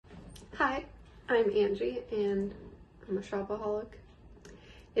Hi, I'm Angie and I'm a shopaholic.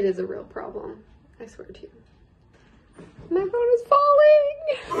 It is a real problem, I swear to you. My phone is falling!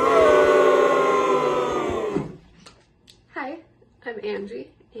 Hi, I'm Angie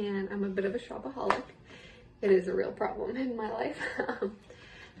and I'm a bit of a shopaholic. It is a real problem in my life.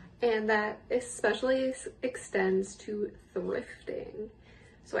 And that especially extends to thrifting.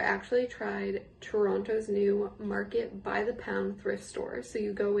 So I actually tried Toronto's new Market by the Pound thrift store. So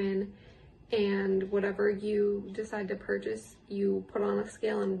you go in and whatever you decide to purchase, you put on a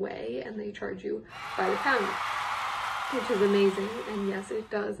scale and weigh, and they charge you by the pound, which is amazing. And yes, it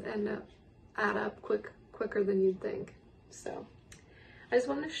does add up quicker than you'd think. So I just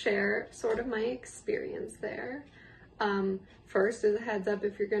want to share sort of my experience there. First, as a heads up,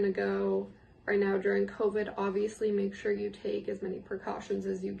 if you're going to go right now during COVID, obviously make sure you take as many precautions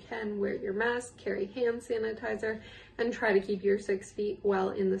as you can. Wear your mask, carry hand sanitizer, and try to keep your 6 feet well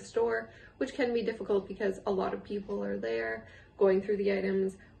in the store, which can be difficult because a lot of people are there going through the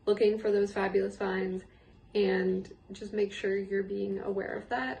items, looking for those fabulous finds, and just make sure you're being aware of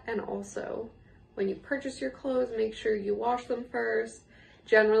that. And also, when you purchase your clothes, make sure you wash them first.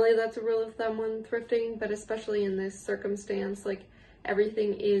 Generally, that's a rule of thumb when thrifting, but especially in this circumstance, like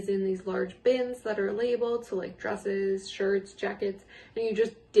everything is in these large bins that are labeled, so like dresses, shirts, jackets, and you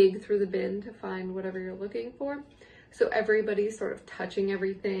just dig through the bin to find whatever you're looking for. So everybody's sort of touching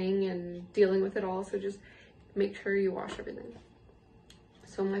everything and dealing with it all, so just make sure you wash everything.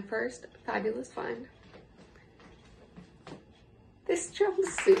 So my first fabulous find, this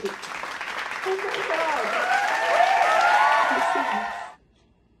jumpsuit. Oh my god! This is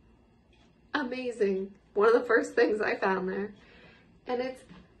amazing. One of the first things I found there. And it's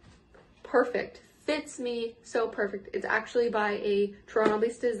perfect. Fits me so perfect. It's actually by a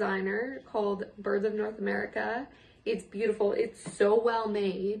Toronto-based designer called Birds of North America. It's beautiful. It's so well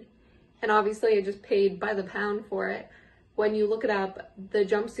made. And obviously I just paid by the pound for it. When you look it up, the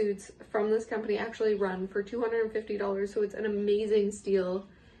jumpsuits from this company actually run for $250. So it's an amazing steal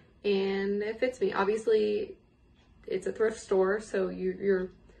and it fits me. Obviously it's a thrift store, so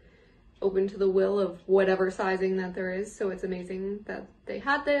you're open to the will of whatever sizing that there is. So it's amazing that they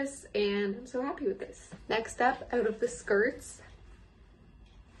had this and I'm so happy with this. Next up, out of the skirts,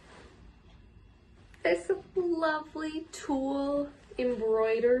 this lovely tulle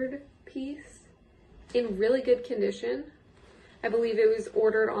embroidered piece in really good condition. I believe it was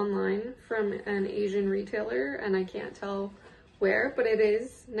ordered online from an Asian retailer and I can't tell where, but it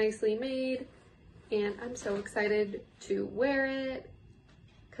is nicely made and I'm so excited to wear it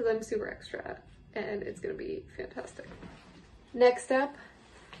because I'm super extra and it's gonna be fantastic. Next up,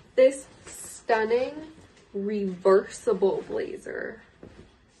 this stunning reversible blazer.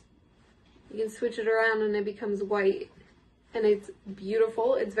 You can switch it around and it becomes white and it's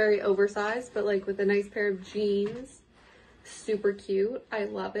beautiful. It's very oversized, but like with a nice pair of jeans. Super cute. I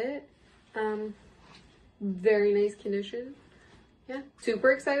love it. Very nice condition. Yeah,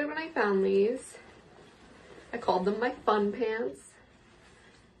 super excited when I found these. I called them my fun pants.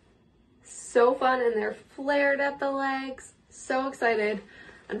 So fun, and they're flared at the legs. So excited.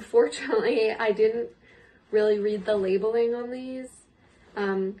 Unfortunately, I didn't really read the labeling on these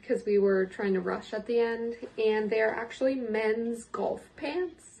because we were trying to rush at the end, and they're actually men's golf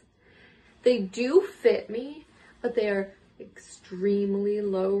pants. They do fit me, but they're extremely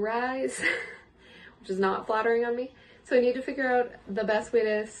low rise, which is not flattering on me. So I need to figure out the best way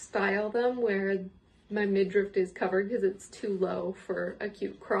to style them where my midriff is covered because it's too low for a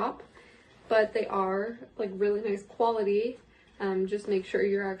cute crop. But they are like really nice quality. Just make sure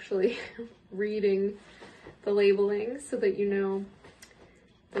you're actually reading the labeling so that you know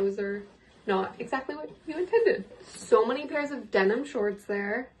those are not exactly what you intended. So many pairs of denim shorts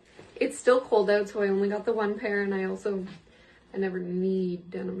there. It's still cold out, so I only got the one pair, and I never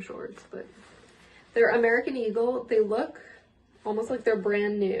need denim shorts, but they're American Eagle. They look almost like they're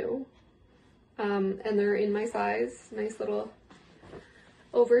brand new. And they're in my size. Nice little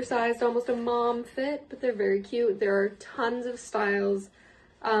oversized, almost a mom fit, but they're very cute. There are tons of styles.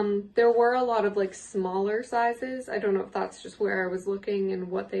 There were a lot of like smaller sizes. I don't know if that's just where I was looking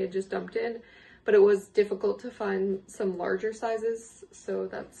and what they had just dumped in, but it was difficult to find some larger sizes, so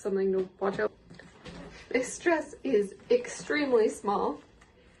that's something to watch out. This dress is extremely small,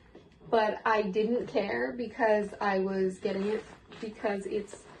 but I didn't care because I was getting it because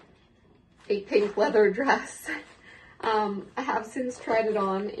it's a pink leather dress. I have since tried it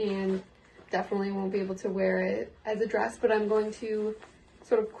on and definitely won't be able to wear it as a dress, but I'm going to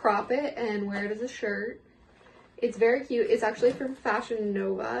sort of crop it and wear it as a shirt. It's very cute. It's actually from Fashion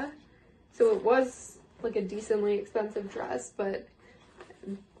Nova, so it was like a decently expensive dress, but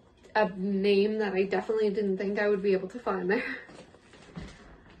a name that I definitely didn't think I would be able to find there.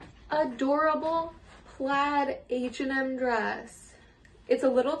 Adorable plaid H&M dress. It's a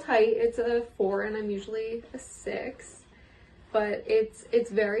little tight. It's a 4 and I'm usually a 6, but it's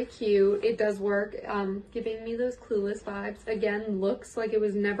very cute. It does work, giving me those Clueless vibes. Again, looks like it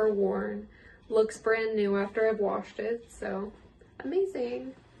was never worn. Looks brand new after I've washed it, so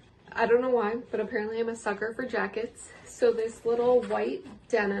amazing. I don't know why, but apparently I'm a sucker for jackets. So this little white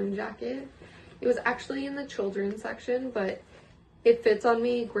denim jacket, it was actually in the children's section, but it fits on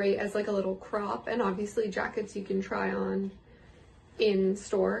me great as like a little crop, and obviously jackets you can try on in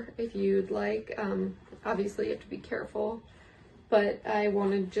store if you'd like. Obviously you have to be careful, but I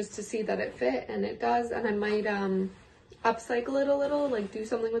wanted just to see that it fit, and it does, and I might upcycle it a little, like do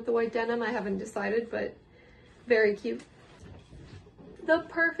something with the white denim. I haven't decided, but very cute. The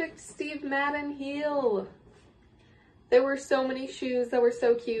perfect Steve Madden heel. There were so many shoes that were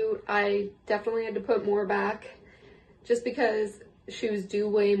so cute. I definitely had to put more back just because shoes do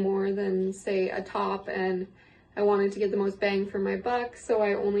weigh more than, say, a top, and I wanted to get the most bang for my buck, so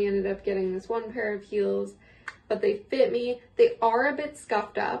I only ended up getting this one pair of heels, but they fit me. They are a bit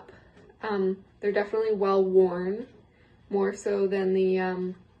scuffed up. They're definitely well worn, more so than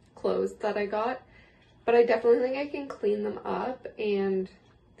the clothes that I got, but I definitely think I can clean them up, and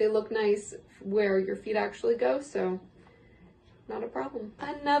they look nice where your feet actually go, so not a problem.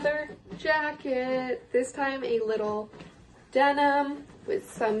 Another jacket, this time a little denim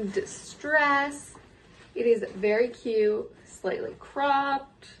with some distress. It is very cute, slightly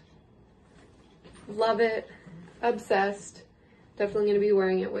cropped. Love it, obsessed. Definitely going to be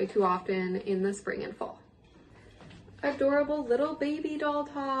wearing it way too often in the spring and fall. Adorable little baby doll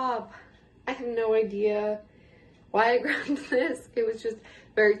top. I have no idea why I grabbed this. It was just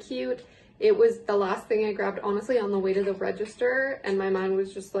very cute. It was the last thing I grabbed, honestly, on the way to the register, and my mind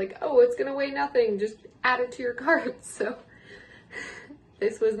was just like, oh, it's gonna weigh nothing, just add it to your cart. So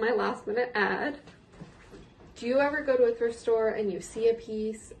this was my last minute ad. Do you ever go to a thrift store and you see a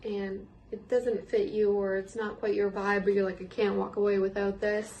piece and it doesn't fit you, or it's not quite your vibe, but you're like, I can't walk away without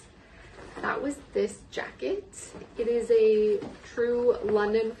this? That was this jacket. It is a true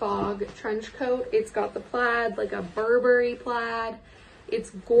London fog trench coat. It's got the plaid, like a Burberry plaid. It's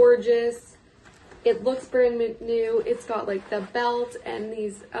gorgeous. It looks brand new. It's got like the belt and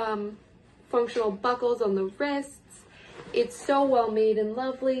these functional buckles on the wrists. It's so well made and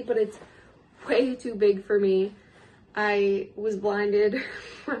lovely, but it's way too big for me. I was blinded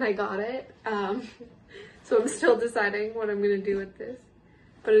when I got it. So I'm still deciding what I'm gonna do with this.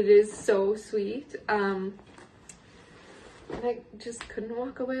 But it is so sweet. And I just couldn't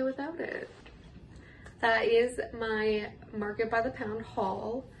walk away without it. That is my Market by the Pound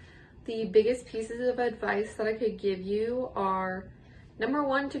haul. The biggest pieces of advice that I could give you are, number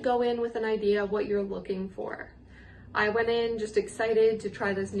one, to go in with an idea of what you're looking for. I went in just excited to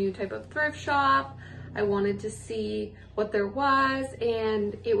try this new type of thrift shop. I wanted to see what there was,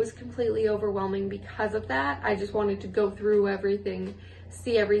 and it was completely overwhelming because of that. I just wanted to go through everything,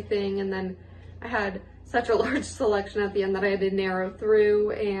 see everything, and then I had such a large selection at the end that I had to narrow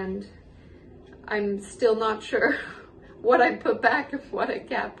through, and I'm still not sure what I put back and what I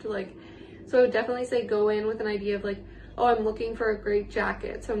kept. So I would definitely say go in with an idea of like, oh, I'm looking for a great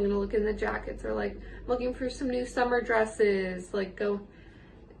jacket, so I'm gonna look in the jackets, or like, I'm looking for some new summer dresses, like go,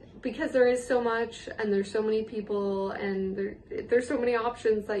 because there is so much and there's so many people and there's so many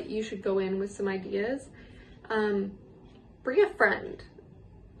options that you should go in with some ideas. Bring a friend.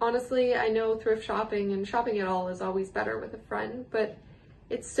 Honestly, I know thrift shopping and shopping at all is always better with a friend, but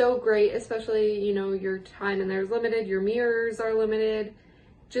it's so great, especially, you know, your time in there is limited, your mirrors are limited,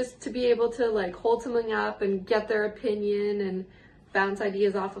 just to be able to like hold something up and get their opinion and bounce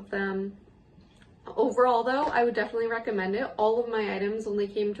ideas off of them. Overall though, I would definitely recommend it. All of my items only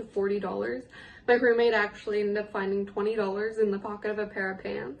came to $40. My roommate actually ended up finding $20 in the pocket of a pair of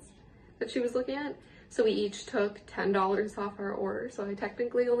pants that she was looking at. So we each took $10 off our order. So I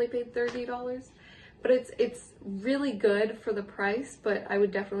technically only paid $30. But it's really good for the price, but I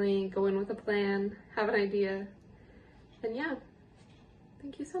would definitely go in with a plan, have an idea. And yeah,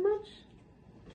 thank you so much.